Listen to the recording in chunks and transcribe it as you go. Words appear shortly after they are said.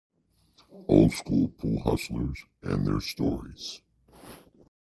old school pool hustlers and their stories.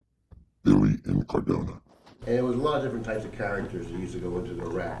 Billy Incurdona. And there was a lot of different types of characters that used to go into the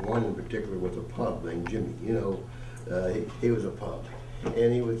rap. One in particular was a pug named Jimmy. You know, he was a pug.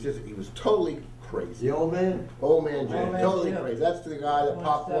 And he was totally crazy. The old man? Old man Jimmy, totally crazy. That's the guy that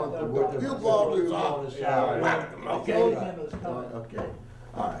popped one for you ball this off. Okay.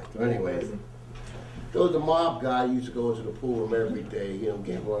 All right. So anyways, there was a mob guy who used to go into the pool room every day, you know,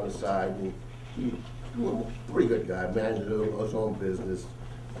 gamble on the side. And he was a pretty good guy, managed his own business.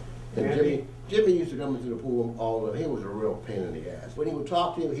 And Jimmy used to come into the pool room all the time. He was a real pain in the ass. When he would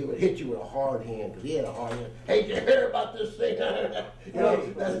talk to you, he would hit you with a hard hand, because he had a hard hand. Hey, did you hear about this thing? You know,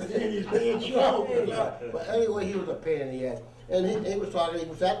 that's he's being trouble. But anyway, he was a pain in the ass. And he was talking, he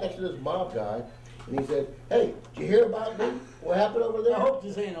was sat next to this mob guy, and he said, hey, did you hear about me? What happened over there? I hope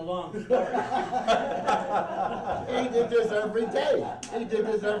this ain't a long story. He did this every day. He did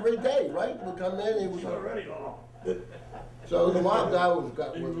this every day, right? He would come in and he was already long. So the mob guy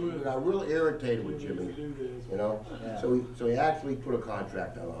got real irritated with Jimmy, you know. Yeah. So he actually put a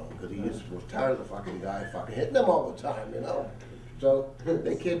contract on him because he just was tired of the fucking guy fucking hitting him all the time, you know. So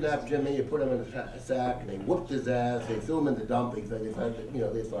they kidnapped Jimmy, they put him in a sack, and they whooped his ass. They threw him in the dumpings. They thought, you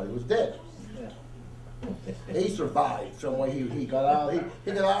know, they thought he was dead. Yeah. He survived some way. He got out.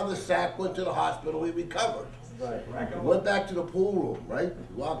 He got out of the sack, went to the hospital. He recovered. Right. Went back to the pool room, right?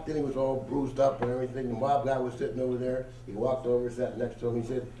 He walked in, he was all bruised up and everything. The mob guy was sitting over there. He walked over, sat next to him. He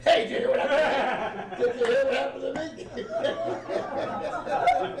said, hey, did you hear what happened to me? Did you hear what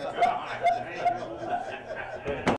happened to me?